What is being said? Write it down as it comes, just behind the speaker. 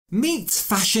Meet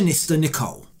fashionista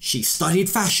Nicole. She studied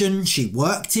fashion, she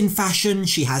worked in fashion,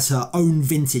 she has her own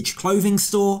vintage clothing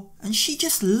store, and she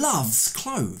just loves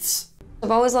clothes.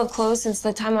 I've always loved clothes since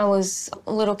the time I was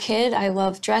a little kid. I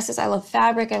love dresses, I love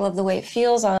fabric, I love the way it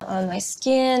feels on my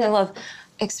skin. I love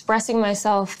expressing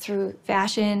myself through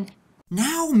fashion.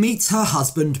 Now meet her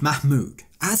husband Mahmoud.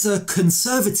 As a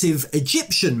conservative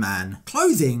Egyptian man,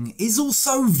 clothing is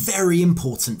also very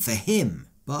important for him,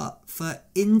 but for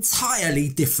entirely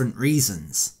different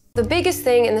reasons. The biggest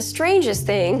thing and the strangest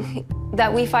thing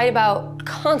that we fight about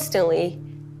constantly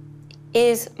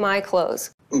is my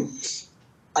clothes.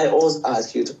 I always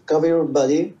ask you to cover your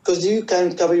body, because you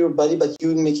can cover your body, but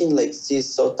you making like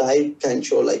this so tight, can't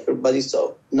show like your body,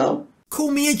 so no.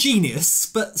 Call me a genius,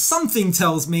 but something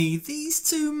tells me these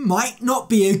two might not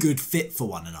be a good fit for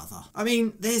one another. I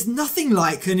mean, there's nothing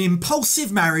like an impulsive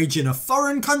marriage in a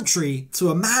foreign country to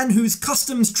a man whose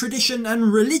customs, tradition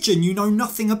and religion you know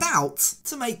nothing about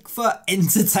to make for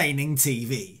entertaining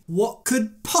TV. What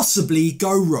could possibly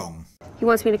go wrong? He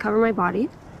wants me to cover my body.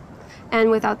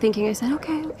 And without thinking, I said,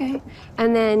 okay.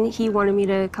 And then he wanted me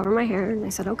to cover my hair, and I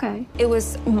said, okay. It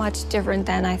was much different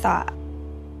than I thought.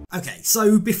 Okay,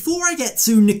 so before I get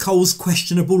to Nicole's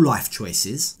questionable life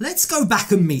choices, let's go back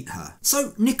and meet her.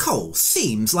 So Nicole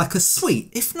seems like a sweet,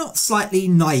 if not slightly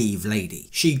naive lady.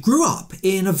 She grew up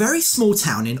in a very small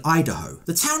town in Idaho,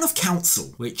 the town of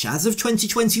Council, which as of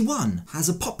 2021 has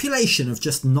a population of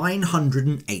just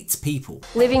 908 people.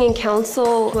 Living in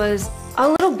Council was a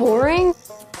little boring.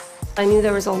 I knew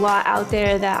there was a lot out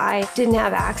there that I didn't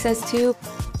have access to.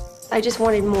 I just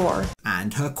wanted more.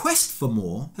 And her quest for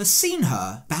more has seen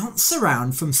her bounce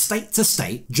around from state to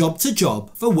state, job to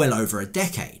job for well over a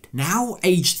decade. Now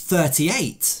aged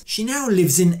 38, she now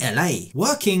lives in LA,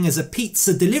 working as a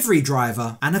pizza delivery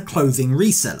driver and a clothing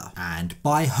reseller. And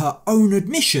by her own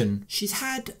admission, she's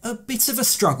had a bit of a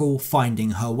struggle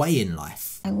finding her way in life.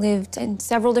 I lived in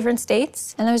several different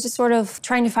states, and I was just sort of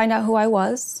trying to find out who I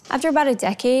was. After about a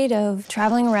decade of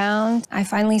traveling around, I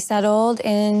finally settled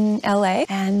in LA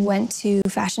and went to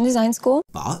fashion design school.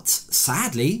 But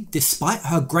sadly, despite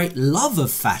her great love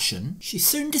of fashion, she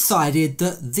soon decided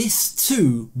that this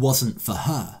too wasn't for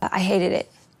her. I hated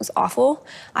it. It was awful.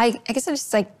 I guess I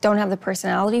just don't have the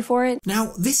personality for it.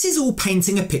 Now, this is all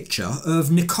painting a picture of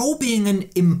Nicole being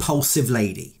an impulsive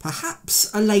lady.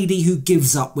 Perhaps a lady who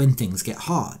gives up when things get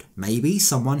hard. Maybe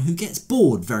someone who gets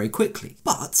bored very quickly.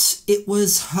 But it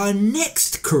was her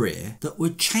next career that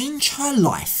would change her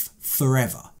life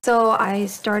forever. So I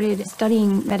started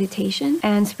studying meditation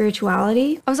and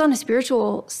spirituality. I was on a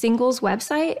spiritual singles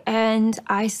website and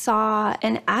I saw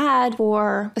an ad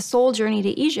for a soul journey to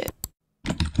Egypt.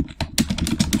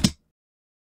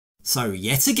 So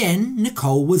yet again,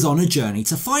 Nicole was on a journey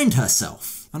to find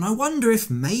herself. And I wonder if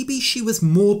maybe she was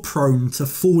more prone to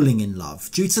falling in love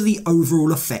due to the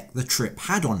overall effect the trip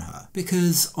had on her.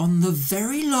 Because on the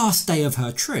very last day of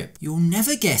her trip, you'll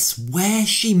never guess where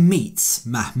she meets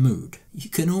Mahmoud. You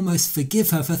can almost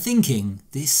forgive her for thinking,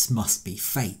 this must be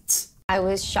fate. I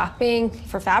was shopping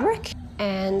for fabric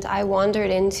and I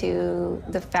wandered into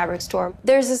the fabric store.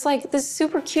 There's this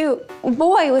super cute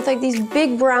boy with these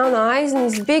big brown eyes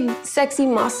and these big sexy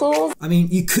muscles. I mean,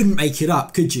 you couldn't make it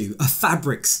up, could you? A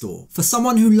fabric store. For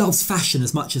someone who loves fashion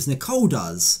as much as Nicole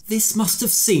does, this must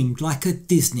have seemed like a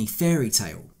Disney fairy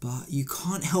tale. But you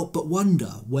can't help but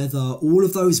wonder whether all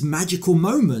of those magical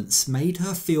moments made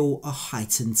her feel a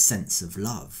heightened sense of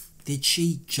love. Did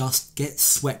she just get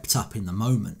swept up in the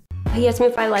moment? He asked me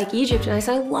if I like Egypt, and I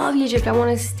said, I love Egypt, I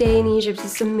want to stay in Egypt,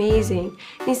 it's amazing.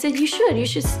 And he said, you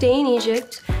should stay in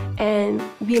Egypt and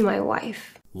be my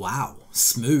wife. Wow,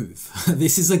 smooth.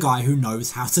 This is a guy who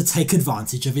knows how to take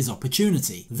advantage of his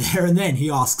opportunity. There and then he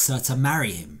asks her to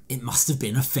marry him. It must have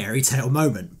been a fairy tale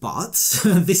moment, but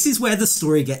this is where the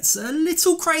story gets a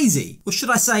little crazy. Or should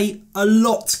I say, a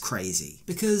lot crazy.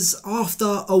 Because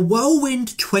after a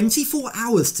whirlwind 24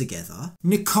 hours together,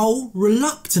 Nicole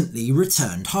reluctantly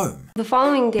returned home. The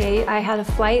following day, I had a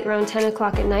flight around 10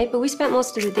 o'clock at night, but we spent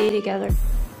most of the day together.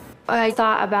 I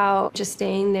thought about just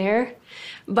staying there,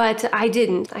 but I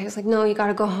didn't. I was like, no, you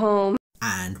gotta go home.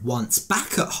 And once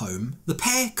back at home, the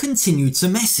pair continued to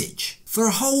message for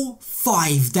a whole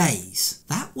 5 days.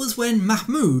 That was when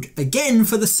Mahmoud, again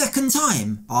for the second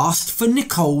time, asked for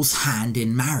Nicole's hand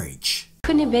in marriage.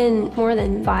 Couldn't have been more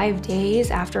than 5 days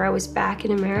after I was back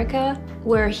in America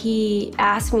where he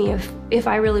asked me if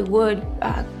I really would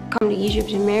come to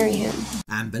Egypt and marry him.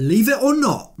 And believe it or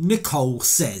not, Nicole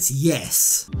says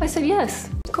yes. I said yes.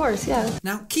 Of course, yeah.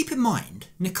 Now, keep in mind,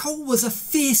 Nicole was a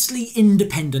fiercely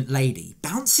independent lady,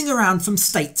 bouncing around from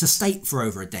state to state for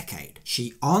over a decade.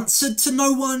 She answered to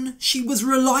no one, she was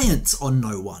reliant on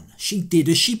no one. She did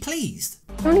as she pleased.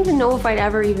 I don't even know if I'd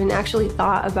ever even actually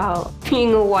thought about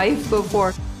being a wife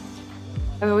before.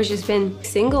 I've always just been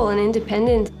single and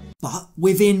independent. But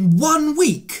within 1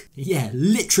 week, yeah,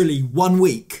 literally 1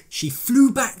 week, she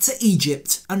flew back to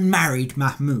Egypt and married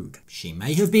Mahmoud. She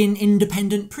may have been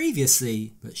independent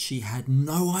previously, but she had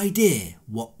no idea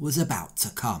what was about to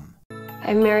come.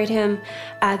 I married him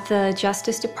at the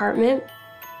Justice Department.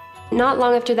 Not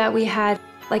long after that, we had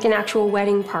like an actual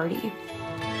wedding party.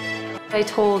 I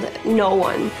told no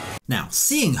one. Now,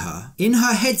 seeing her in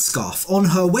her headscarf on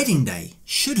her wedding day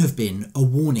should have been a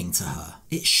warning to her.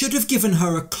 It should have given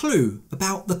her a clue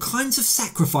about the kinds of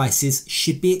sacrifices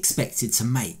she'd be expected to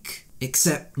make.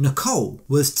 Except Nicole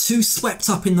was too swept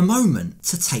up in the moment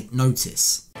to take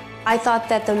notice. I thought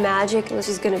that the magic was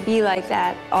just gonna be like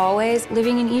that always,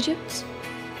 living in Egypt.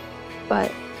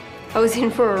 But I was in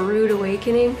for a rude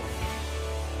awakening.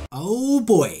 Oh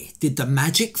boy, did the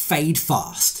magic fade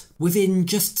fast. Within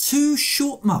just 2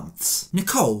 short months,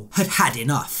 Nicole had had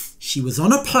enough. She was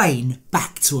on a plane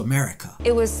back to America.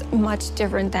 It was much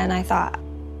different than I thought.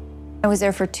 I was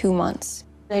there for 2 months.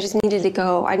 I just needed to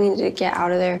go. I needed to get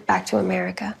out of there, back to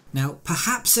America. Now,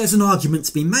 perhaps there's an argument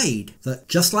to be made that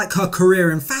just like her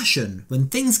career in fashion, when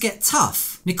things get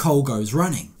tough, Nicole goes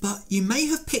running. But you may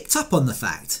have picked up on the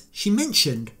fact she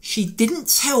mentioned she didn't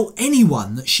tell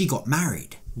anyone that she got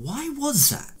married. Why was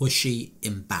that? Was she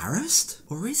embarrassed?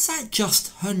 Or is that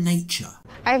just her nature?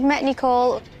 I've met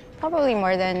Nicole probably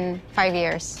more than 5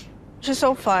 years. She's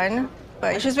so fun,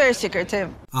 but she's very secretive.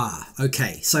 Ah,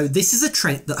 okay, so this is a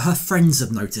trait that her friends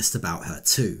have noticed about her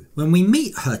too. When we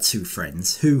meet her 2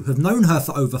 friends, who have known her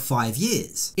for over 5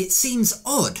 years, it seems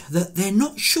odd that they're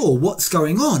not sure what's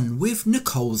going on with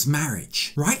Nicole's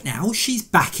marriage. Right now, she's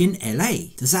back in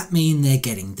LA. Does that mean they're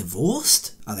getting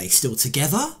divorced? Are they still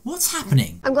together? What's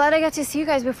happening? I'm glad I got to see you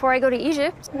guys before I go to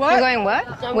Egypt. What? You're going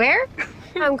what? Where?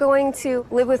 I'm going to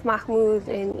live with Mahmoud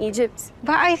in Egypt.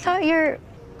 But I thought you're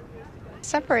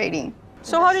separating.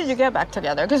 So how did you get back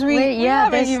together? Because we yeah,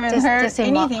 haven't even heard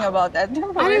anything about that. I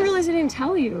didn't realize I didn't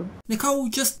tell you. Nicole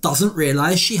just doesn't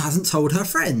realise she hasn't told her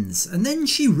friends, and then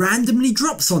she randomly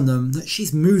drops on them that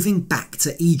she's moving back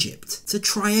to Egypt to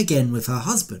try again with her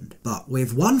husband. But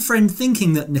with one friend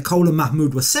thinking that Nicole and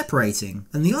Mahmoud were separating,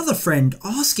 and the other friend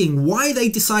asking why they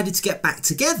decided to get back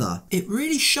together, it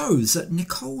really shows that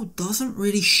Nicole doesn't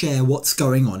really share what's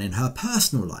going on in her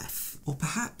personal life. Or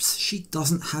perhaps she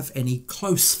doesn't have any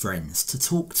close friends to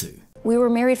talk to. We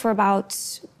were married for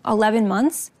about 11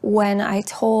 months when I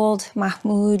told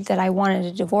Mahmoud that I wanted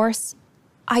a divorce.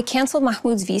 I canceled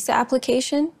Mahmoud's visa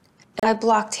application and I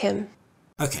blocked him.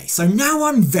 Okay, so now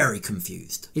I'm very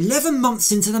confused. 11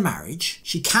 months into the marriage,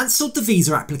 she cancelled the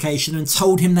visa application and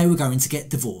told him they were going to get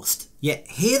divorced. Yet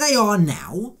here they are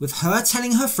now, with her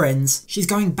telling her friends she's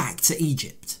going back to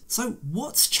Egypt. So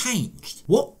what's changed?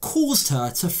 What caused her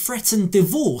to threaten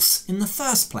divorce in the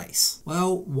first place?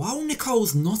 Well, while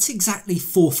Nicole's not exactly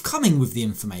forthcoming with the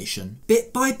information,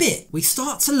 bit by bit, we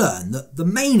start to learn that the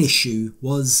main issue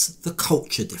was the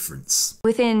culture difference.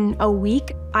 Within a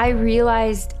week, I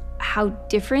realized how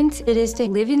different it is to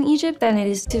live in Egypt than it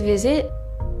is to visit.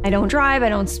 I don't drive, I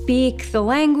don't speak the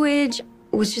language.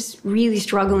 I was just really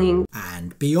struggling.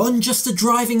 And beyond just the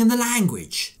driving and the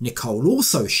language, Nicole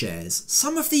also shares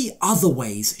some of the other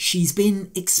ways she's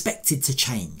been expected to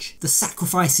change, the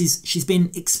sacrifices she's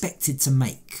been expected to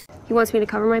make. He wants me to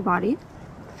cover my body.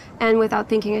 And without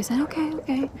thinking, I said,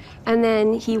 okay. And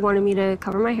then he wanted me to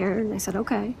cover my hair, and I said,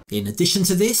 okay. In addition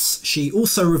to this, she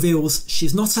also reveals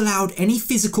she's not allowed any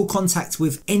physical contact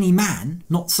with any man,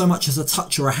 not so much as a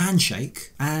touch or a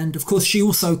handshake. And of course, she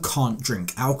also can't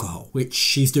drink alcohol, which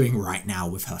she's doing right now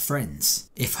with her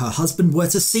friends. If her husband were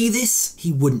to see this,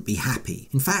 he wouldn't be happy.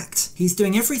 In fact, he's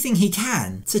doing everything he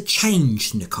can to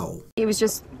change Nicole. It was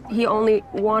just, he only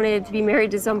wanted to be married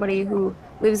to somebody who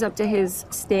lives up to his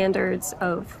standards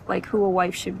of like who a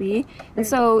wife should be. And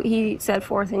so he set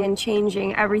forth in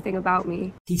changing everything about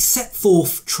me. He set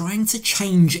forth trying to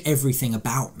change everything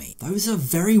about me. Those are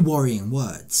very worrying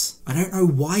words. I don't know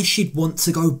why she'd want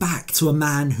to go back to a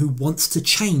man who wants to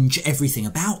change everything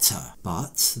about her.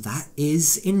 But that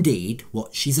is indeed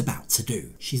what she's about to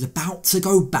do. She's about to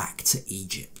go back to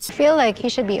Egypt. I feel like he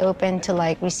should be open to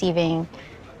like receiving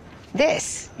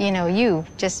this, you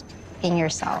just being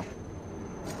yourself.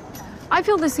 I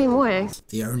feel the same way.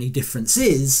 The only difference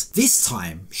is, this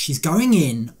time, she's going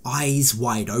in eyes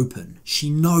wide open. She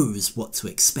knows what to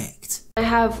expect. I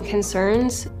have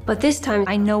concerns, but this time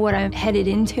I know what I'm headed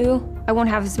into. I won't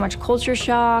have as much culture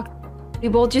shock. We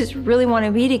both just really want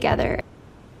to be together.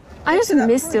 I just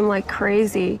missed him like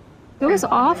crazy. It was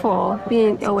awful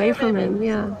being away from him,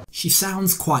 yeah. She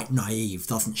sounds quite naive,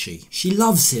 doesn't she? She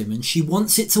loves him and she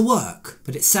wants it to work,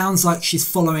 but it sounds like she's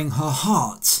following her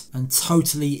heart and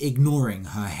totally ignoring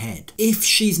her head. If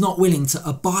she's not willing to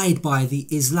abide by the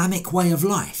Islamic way of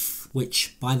life,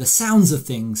 which by the sounds of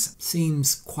things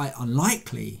seems quite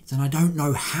unlikely, then I don't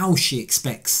know how she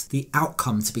expects the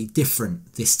outcome to be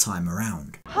different this time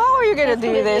around. How are you gonna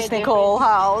do this, Nicole?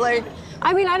 How?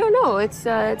 I mean, I don't know. It's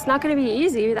not going to be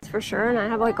easy, that's for sure. And I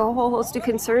have like a whole host of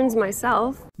concerns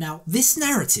myself. Now, this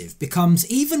narrative becomes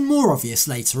even more obvious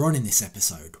later on in this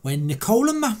episode when Nicole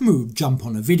and Mahmoud jump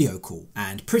on a video call.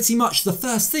 And pretty much the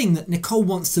first thing that Nicole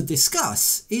wants to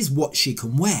discuss is what she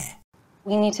can wear.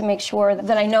 We need to make sure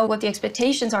that I know what the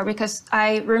expectations are, because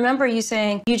I remember you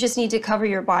saying you just need to cover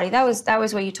your body. That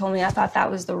was what you told me. I thought that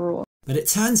was the rule. But it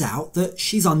turns out that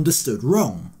she's understood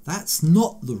wrong. That's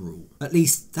not the rule. At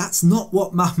least, that's not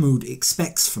what Mahmoud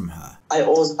expects from her. I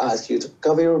always ask you to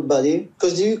cover your body,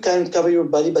 because you can cover your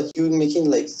body, but you're making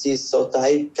like this so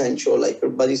tight, can't show like your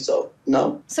body, so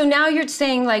no. So now you're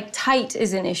saying like tight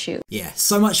is an issue. Yeah,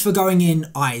 so much for going in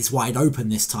eyes wide open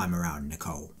this time around,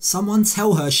 Nicole. Someone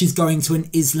tell her she's going to an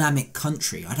Islamic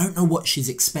country. I don't know what she's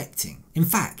expecting. In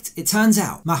fact, it turns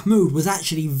out Mahmoud was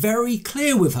actually very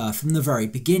clear with her from the very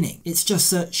beginning. It's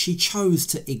just that she chose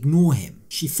to ignore him.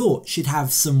 She thought she'd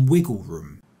have some wiggle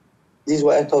room. This is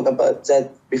what I talked about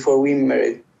that before we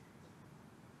married.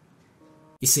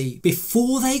 You see,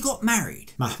 before they got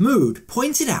married, Mahmoud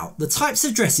pointed out the types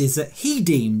of dresses that he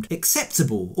deemed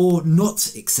acceptable or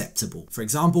not acceptable. For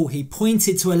example, he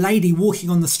pointed to a lady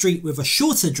walking on the street with a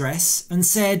shorter dress and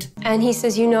said, and he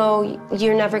says, you know,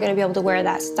 you're never going to be able to wear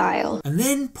that style. And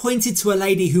then pointed to a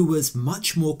lady who was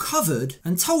much more covered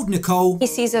and told Nicole, he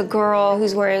sees a girl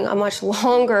who's wearing a much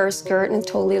longer skirt and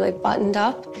totally like buttoned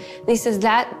up. And he says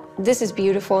this is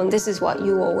beautiful and this is what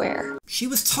you will wear. She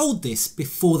was told this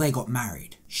before they got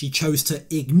married. She chose to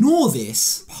ignore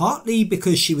this, partly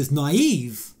because she was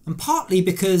naive, and partly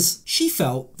because she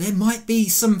felt there might be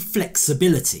some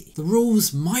flexibility. The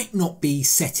rules might not be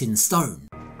set in stone.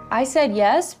 I said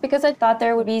yes because I thought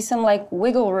there would be some like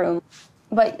wiggle room,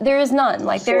 but there is none.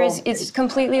 Like it's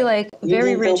completely like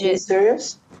very rigid. You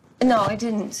serious? No, I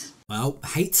didn't. Well,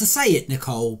 hate to say it,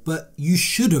 Nicole, but you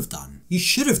should have done. You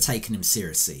should have taken him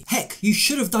seriously. Heck, you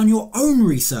should have done your own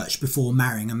research before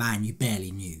marrying a man you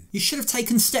barely knew. You should have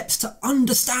taken steps to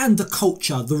understand the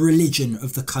culture, the religion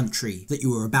of the country that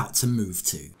you were about to move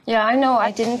to. Yeah, I know.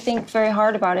 I didn't think very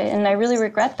hard about it, and I really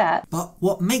regret that. But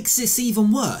what makes this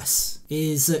even worse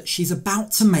is that she's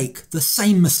about to make the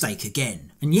same mistake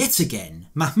again. And yet again,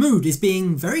 Mahmoud is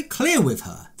being very clear with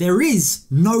her. There is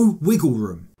no wiggle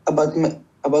room.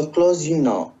 About clothes, you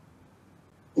know,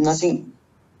 nothing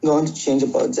going to change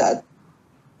about that.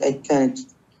 I can't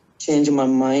change my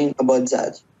mind about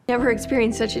that. Never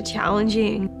experienced such a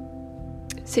challenging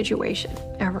situation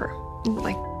ever.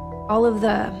 Like all of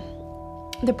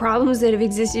the problems that have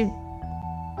existed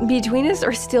between us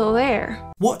are still there.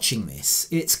 Watching this,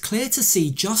 it's clear to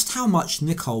see just how much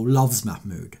Nicole loves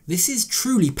Mahmoud. This is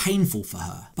truly painful for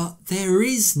her, but there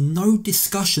is no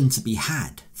discussion to be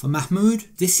had. For Mahmoud,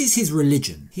 this is his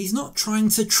religion. He's not trying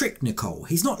to trick Nicole.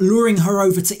 He's not luring her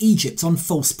over to Egypt on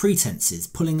false pretenses,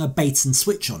 pulling a bait and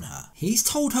switch on her. He's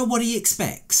told her what he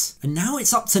expects. And now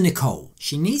it's up to Nicole.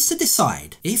 She needs to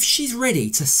decide if she's ready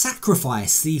to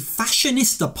sacrifice the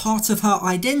fashionista part of her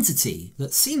identity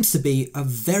that seems to be a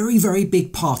very, very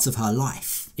big part of her life.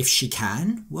 If she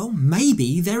can, well,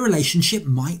 maybe their relationship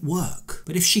might work.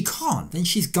 But if she can't, then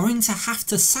she's going to have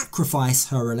to sacrifice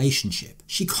her relationship.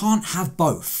 She can't have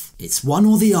both. It's one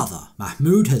or the other.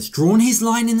 Mahmoud has drawn his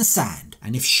line in the sand,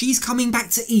 and if she's coming back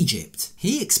to Egypt,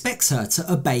 he expects her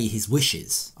to obey his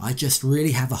wishes. I just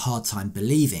really have a hard time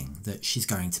believing that she's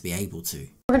going to be able to.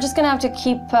 We're just gonna have to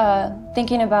keep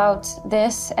thinking about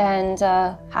this and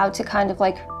how to kind of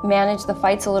like manage the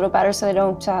fights a little better so they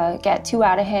don't get too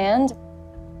out of hand.